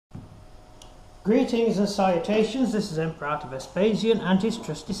Greetings and salutations, this is Emperor Art of Vespasian and his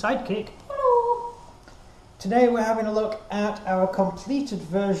trusty sidekick. Hello! Today we're having a look at our completed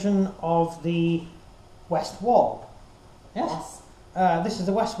version of the West Wall. Yes? This is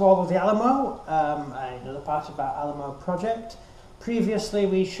the West Wall of the Alamo, another part of our Alamo Project. Previously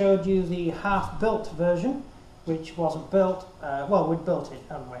we showed you the half-built version, which wasn't built, well we'd built it,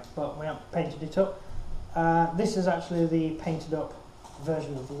 haven't we? But we haven't painted it up. This is actually the painted up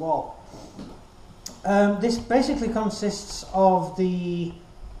version of the wall. This basically consists of the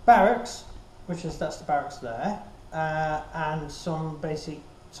barracks, that's the barracks there, and some basic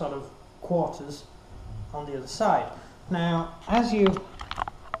sort of quarters on the other side. Now, as you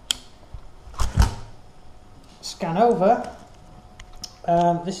scan over,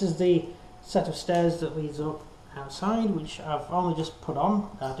 this is the set of stairs that leads up outside, which I've only just put on.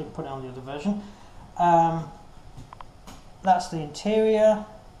 I didn't put it on the other version. That's the interior,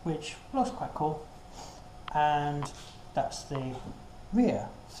 which looks quite cool. And that's the rear.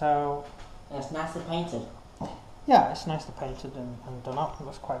 So it's nicely painted. Yeah, it's nicely painted and done up. It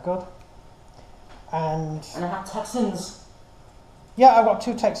looks quite good. And I have Texans. Yeah, I've got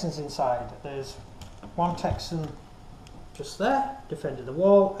two Texans inside. There's one Texan just there, defending the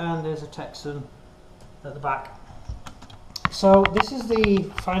wall, and there's a Texan at the back. So this is the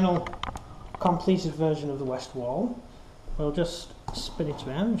final completed version of the West Wall. We'll just spin it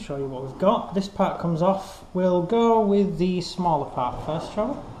around and show you what we've got. This part comes off. We'll go with the smaller part first,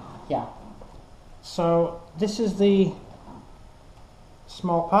 shall we? Yeah. So this is the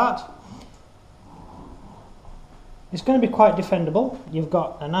small part. It's going to be quite defendable. You've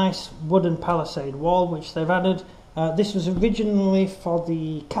got a nice wooden palisade wall which they've added. This was originally for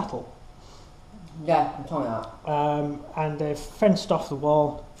the cattle. Yeah, I'm talking about. And they've fenced off the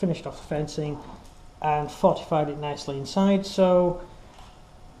wall, finished off the fencing, and fortified it nicely inside. So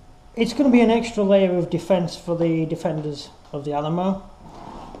it's going to be an extra layer of defence for the defenders of the Alamo.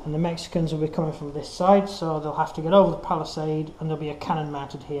 And the Mexicans will be coming from this side, so they'll have to get over the palisade, and there'll be a cannon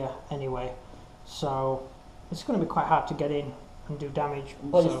mounted here anyway. So it's going to be quite hard to get in and do damage.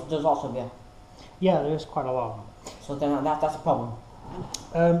 But so, there's also, yeah, there is quite a lot of them. So then that's a problem.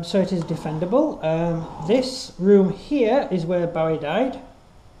 So it is defendable. This room here is where Bowie died.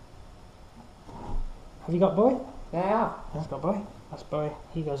 Have you got Bowie? Yeah. I've got Bowie. That's Bowie.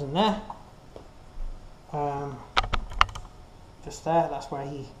 He goes in there. Just there. That's where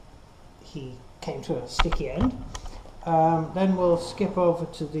he came to a sticky end. Then we'll skip over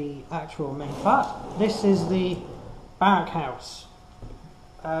to the actual main part. This is the barrack house.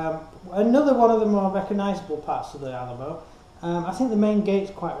 Another one of the more recognisable parts of the Alamo. I think the main gate's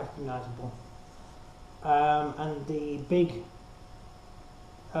quite recognisable. And the big,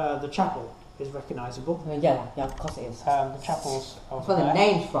 the chapel is recognisable. Yeah, of course it is. The chapel's over That's where the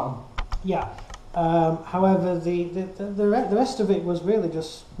name's from. Yeah. However, the rest of it was really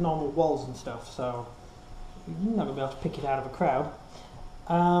just normal walls and stuff, so you're not going to be able to pick it out of a crowd.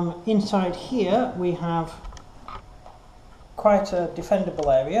 Inside here we have quite a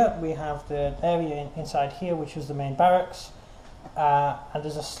defendable area. We have the area inside here, which is the main barracks, and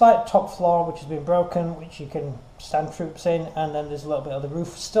there's a slight top floor which has been broken, which you can stand troops in, and then there's a little bit of the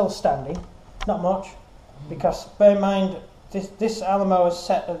roof still standing. Not much, because bear in mind this Alamo is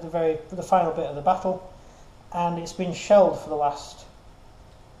set at the final bit of the battle, and it's been shelled for the last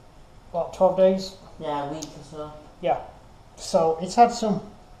 12 days. Yeah, a week or so. Yeah, so it's had some.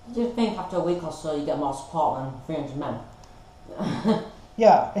 Do you think after a week or so you get more support than 300 men?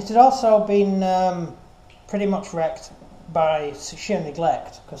 Yeah, it had also been pretty much wrecked by sheer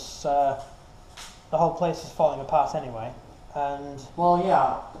neglect, because the whole place is falling apart anyway. And well,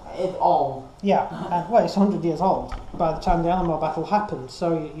 yeah, it's old. Yeah, and well, it's 100 years old by the time the Alamo battle happened,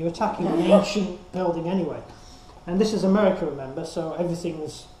 so you're attacking an ancient building anyway. And this is America, remember, so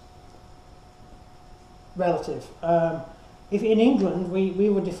everything's relative. If in England we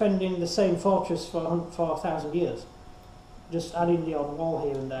were defending the same fortress for 1,000 years, just adding the odd wall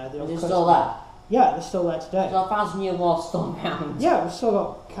here and there. They're still there? Yeah, they're still there today. So 1,000-year wall still around? Yeah, we've still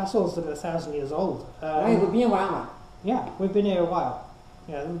got castles that are 1,000 years old. Hey, we've been here a while. Yeah, we've been here a while.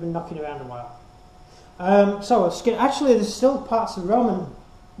 Yeah, we've been knocking around a while. Actually, there's still parts of Roman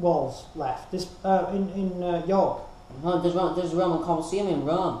walls left. This in York. No, there's a Roman Colosseum in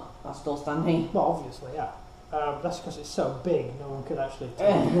Rome. That's still standing. Well, obviously, yeah. That's because it's so big, no one could actually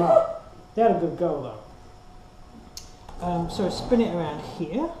take it apart. They had a good go, though. So spin it around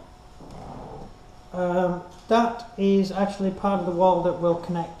here. That is actually part of the wall that will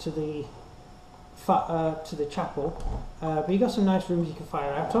connect to the chapel. But you've got some nice rooms you can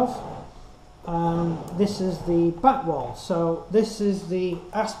fire out of. This is the back wall. So this is the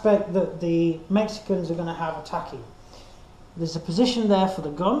aspect that the Mexicans are going to have attacking. There's a position there for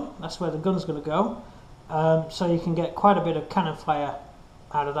the gun. That's where the gun's going to go. So you can get quite a bit of cannon fire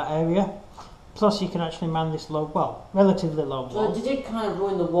out of that area. Plus you can actually man this low, well, relatively low wall. So did it kind of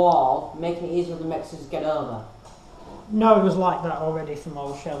ruin the wall, making it easier for the Mexicans to get over? No, it was like that already from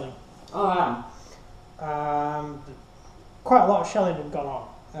all the shelling. Oh, Quite a lot of shelling had gone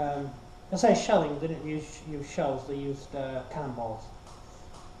on. I say shelling, they didn't use shells, they used cannonballs.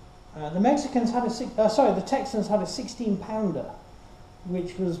 The Texans had a 16-pounder,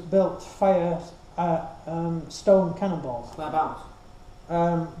 which was built to fire stone cannonballs. Whereabouts?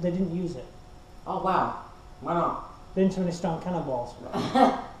 They didn't use it. Oh wow, why not? They didn't have any stone cannonballs.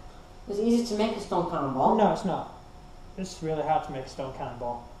 It's easy to make a stone cannonball. No, it's not. It's really hard to make a stone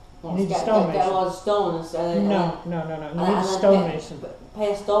cannonball. Well, you need a get stonemason. a lot of stones. No. You need a stonemason.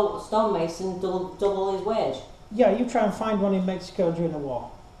 Pay a stonemason double his wage. Yeah, you try and find one in Mexico during the war.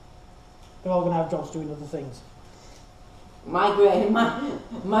 They're all going to have jobs doing other things. Migrate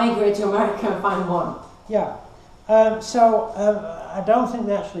to America and find one. Yeah. I don't think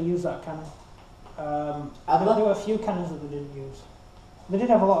they actually used that cannon. There were a few cannons that they didn't use. They did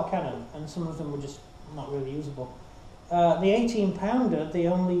have a lot of cannon, and some of them were just not really usable. The 18-pounder they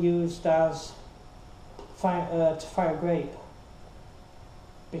only used as to fire grape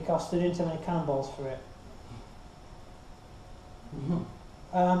because they didn't have any cannonballs for it.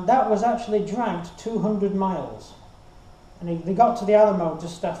 That was actually dragged 200 miles, and they got to the Alamo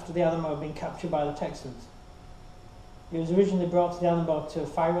just after the Alamo had been captured by the Texans. It was originally brought to the Alamo to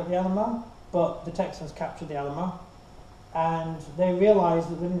fire at the Alamo, but the Texans captured the Alamo, and they realised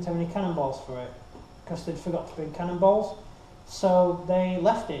that they didn't have any cannonballs for it because they'd forgot to bring cannonballs, so they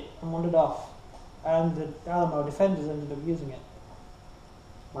left it and wandered off, and the Alamo defenders ended up using it.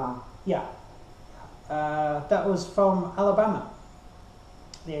 Wow. Yeah. That was from Alabama,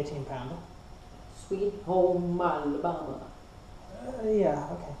 the 18-pounder. Sweet home Alabama. Yeah,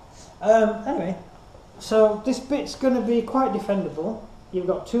 okay. Anyway, so this bit's going to be quite defendable. You've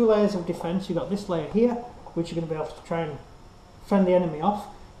got two layers of defence. You've got this layer here, which you're going to be able to try and fend the enemy off,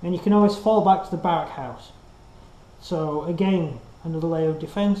 and you can always fall back to the barrack house. So again, another layer of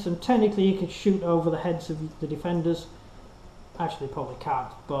defence, and technically you could shoot over the heads of the defenders. Actually, probably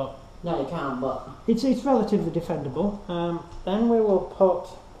can't, but no, you can't. But it's relatively defendable. Then we will put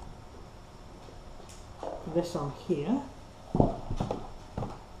this on here.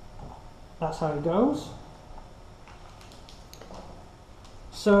 That's how it goes.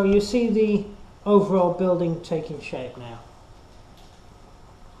 So you see the overall building taking shape now.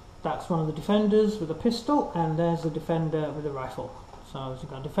 That's one of the defenders with a pistol, and there's the defender with a rifle. So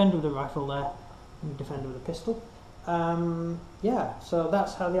you've got a defender with a rifle there, and a defender with a pistol. Yeah, so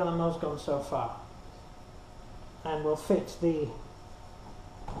that's how the Alamo's gone so far. And we'll fit the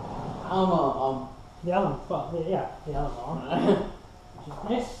Alamo on. The Alamo, well, yeah, the Alamo on. Which is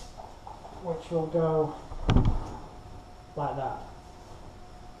this, which will go like that.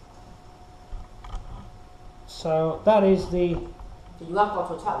 So that is the So you have got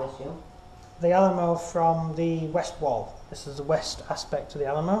to attack this, you? The Alamo from the west wall. This is the west aspect of the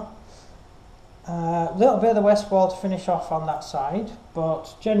Alamo. A little bit of the west wall to finish off on that side,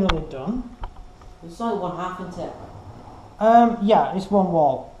 but generally done. It's only one half, isn't it? Yeah, it's one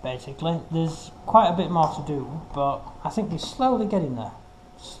wall, basically. There's quite a bit more to do, but I think we're slowly getting there.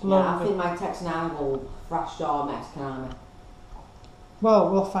 Slowly. Yeah, I think my Texan army will thrash your Mexican army.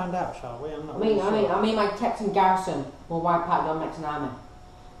 Well, we'll find out, shall we? I'm not really sure. I mean, my Texan garrison will wipe out your Mexican army.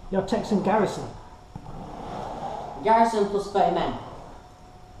 Your Texan garrison? Garrison plus 30 men.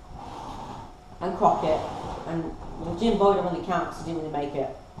 And Crockett. And Jim Boyd on the count because he didn't really make it.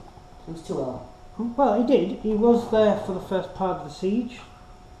 He was too ill. Well, he did. He was there for the first part of the siege.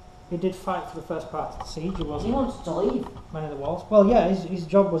 He did fight for the first part of the siege. He wanted to leave. Man of the walls. Well, yeah, his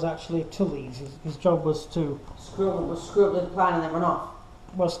job was actually to leave. His job was to screw up the plan and then run off.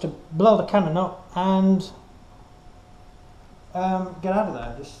 Was to blow the cannon up and get out of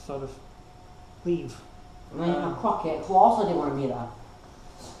there. Just sort of leave. And then you have Crockett, who also didn't want to be there.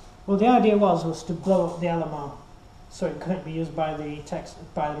 Well, the idea was to blow up the Alamo so it couldn't be used by the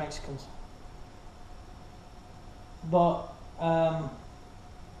Mexicans. But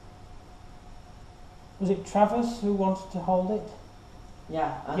was it Travers who wanted to hold it?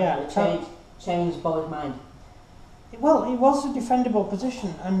 Yeah, and changed Boyd's mind. Well, it was a defendable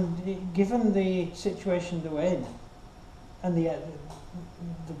position, and given the situation they were in, and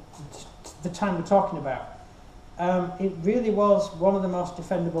the time we're talking about, it really was one of the most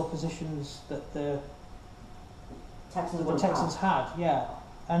defendable positions that the Texans had. Yeah,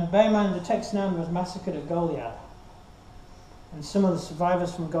 And bear in mind, the Texan army was massacred at Goliad. And some of the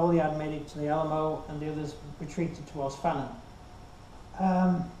survivors from Goliad made it to the Alamo, and the others retreated towards Fannin.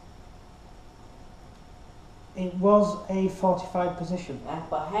 It was a fortified position.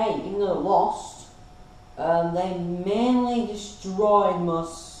 But hey, even though they lost, they mainly destroyed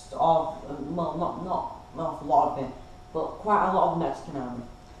most of, well, not a lot of it, but quite a lot of the Mexican army.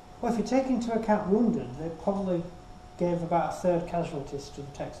 Well, if you take into account wounded, they probably gave about a third casualties to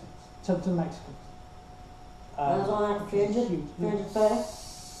the Texans, to the Mexicans. There was only like 330?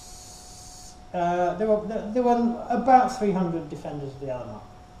 There were about 300 defenders of the Alamo.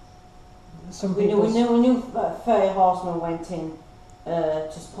 We knew 30 horsemen went in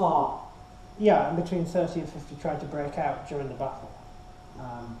to support. Yeah, and between 30 and 50 tried to break out during the battle.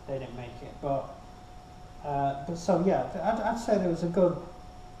 They didn't make it, but so yeah, I'd say there was a good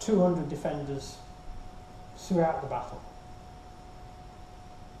 200 defenders throughout the battle.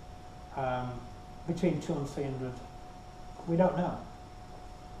 Between 200 and 300, we don't know.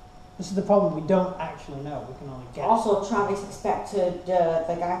 This is the problem, we don't actually know, we can only guess. Also, Travis expected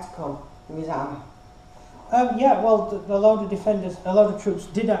the guy to come with his army. Yeah, well, a load of defenders, a load of troops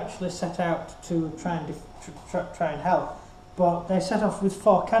did actually set out to try and help, but they set off with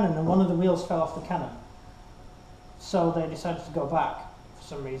 4 cannon and one of the wheels fell off the cannon. So they decided to go back for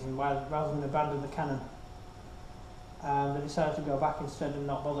some reason, rather than abandon the cannon. They decided to go back instead and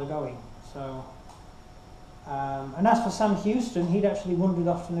not bother going. So, and as for Sam Houston, he'd actually wandered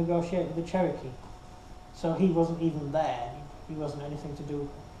off to negotiate with the Cherokee. So he wasn't even there. He wasn't anything to do.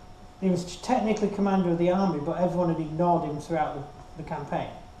 He was technically commander of the army, but everyone had ignored him throughout the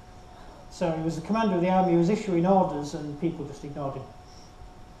campaign. So he was the commander of the army, he was issuing orders, and people just ignored him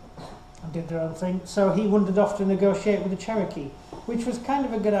and did their own thing. So he wandered off to negotiate with the Cherokee, which was kind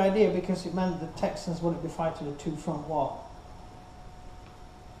of a good idea because it meant the Texans wouldn't be fighting a two-front war.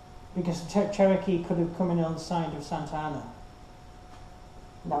 Because the Cherokee could have come in on the side of Santa Anna.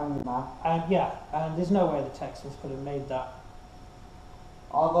 Yeah, and there's no way the Texans could have made that.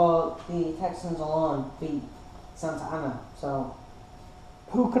 Although the Texans alone beat Santa Anna, so...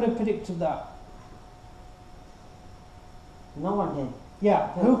 Who could have predicted that? No one did.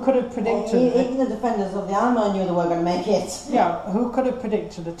 Yeah, who could have predicted... Even the defenders of the Alamo knew they were going to make it. Yeah, who could have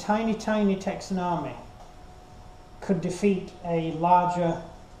predicted a tiny, tiny Texan army could defeat a larger...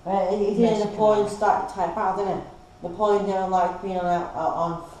 It did Napoleon type battle, didn't it? Napoleon didn't like being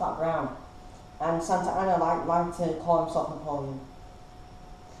on flat ground. And Santa Anna liked to call himself Napoleon.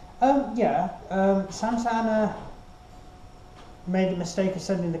 Santa Anna made the mistake of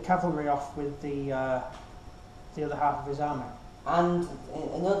sending the cavalry off with the other half of his army. And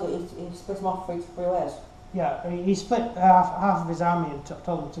he split them off three ways. Yeah, he split half of his army and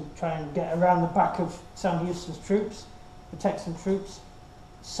told them to try and get around the back of Sam Houston's troops, the Texan troops,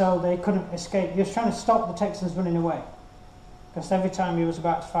 so they couldn't escape. He was trying to stop the Texans running away. Because every time he was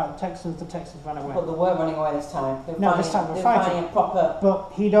about to fight the Texans ran away. But they weren't running away this time. This time they were fighting.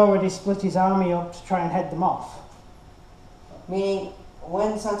 But he'd already split his army up to try and head them off. Meaning,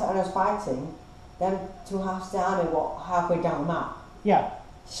 when Santa Anna was fighting, them two halves of the army were halfway down the map. Yeah.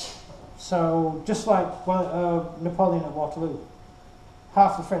 So, just like Napoleon at Waterloo,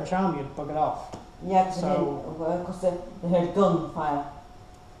 half the French army had buggered off. Yeah, because they heard gunfire.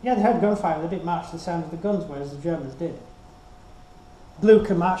 Yeah, they heard gunfire. They didn't march to the sound of the guns, whereas the Germans did.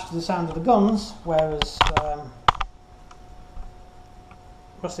 Blucher marched to the sound of the guns, whereas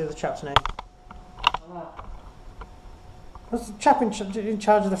what's the other chap's name? What's the chap in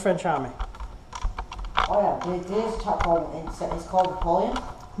charge of the French army? Oh yeah, there's a chap called, it's called Napoleon?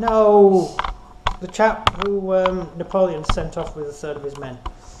 No, the chap who Napoleon sent off with a third of his men.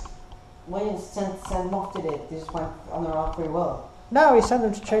 When he sent them off, did it? They just went on their own free will? No, he sent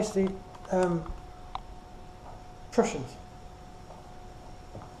them to chase the Prussians.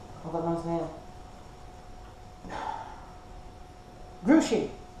 What's that man's name? Grouchy.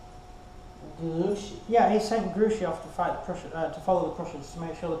 Grouchy? Yeah, he sent Grouchy off to fight the Prussians, to follow the Prussians, to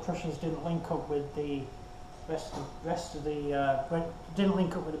make sure the Prussians didn't link up with the didn't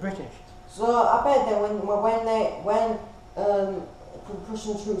link up with the British. So I bet that when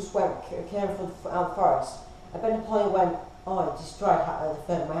Prussian troops came from the forest, I bet Napoleon went, oh, it destroyed the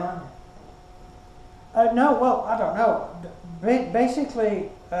third of my army. No, well, I don't know. Basically,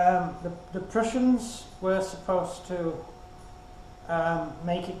 the Prussians were supposed to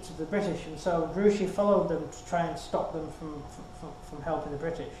make it to the British, and so Grouchy followed them to try and stop them from helping the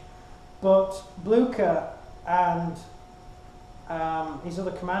British. But Blucher and his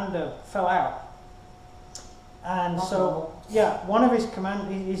other commander fell out. And one of his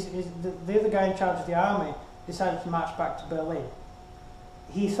the other guy in charge of the army decided to march back to Berlin.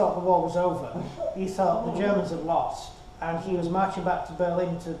 he thought the war was over. He thought the Germans had lost, and he was marching back to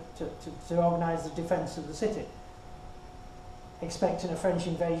Berlin to organise the defence of the city, expecting a French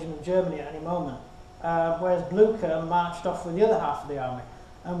invasion of Germany at any moment. Whereas Blucher marched off with the other half of the army.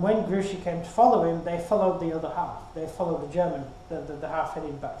 And when Grouchy came to follow him, they followed the other half. They followed the German, the half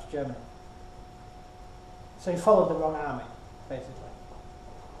heading back to Germany. So he followed the wrong army, basically.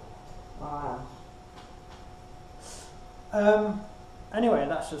 Wow. Anyway,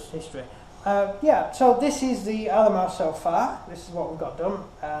 that's just history. Yeah, so this is the Alamo so far. This is what we've got done.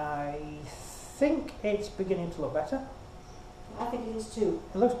 I think it's beginning to look better. I think it is too.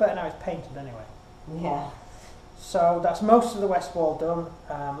 It looks better now it's painted anyway. Yeah. So that's most of the west wall done,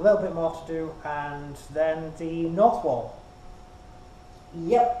 a little bit more to do, and then the north wall.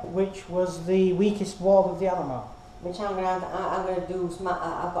 Yep. Which was the weakest wall of the Alamo. Which I'm gonna do some.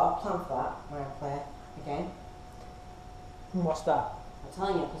 I've got a plan for that when I play again. And what's that? I'm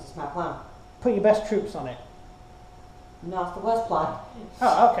telling you because it's my plan. Put your best troops on it. No, it's the worst plan.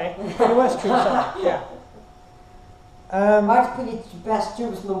 Oh, okay. Put your worst troops on it. Yeah. Why just put your best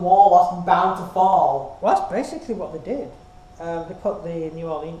troops on the wall that's bound to fall? Well, that's basically what they did. They put the New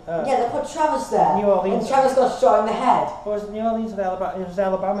Orleans. Yeah, they put Travis there. New Orleans. And Travis got shot in the head. Or was it New Orleans or Alabama? It was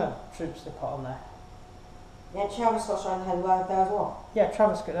Alabama troops they put on there. Yeah, Travis got shot in the head right there as well. Yeah,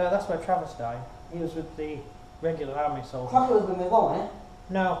 Travis. That's where Travis died. He was with the regular army soldiers. Crockett was with me as well, wasn't it?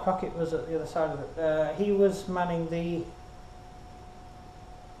 No, Crockett was at the other side of it. He was manning the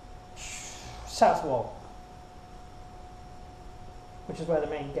south wall, which is where the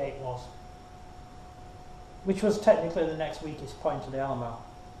main gate was, which was technically the next weakest point of the Alamo.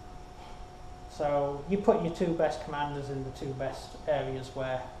 So you put your two best commanders in the two best areas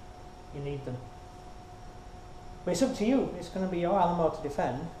where you need them. But it's up to you. It's going to be your Alamo to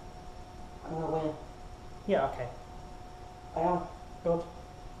defend. I'm going to win. Yeah, okay. I am. Good.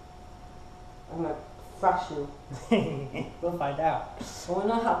 I'm going to thrash you. We'll find out. Well, we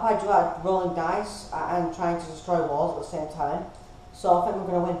know how I do like rolling dice and trying to destroy walls at the same time. So I think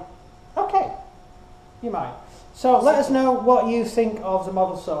we're going to win. Okay. You might. So let us know what you think of the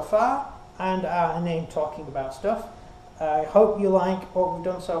model so far and our name talking about stuff. I hope you like what we've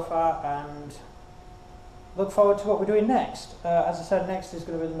done so far and look forward to what we're doing next. As I said, next is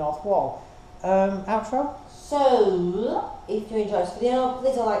going to be the North Wall. Outro? So, if you enjoyed this video,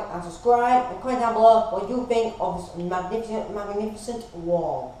 please like and subscribe and comment down below what you think of this magnificent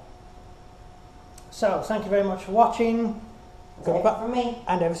wall. So, thank you very much for watching. That's it from me.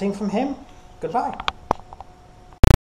 And everything from him. Goodbye.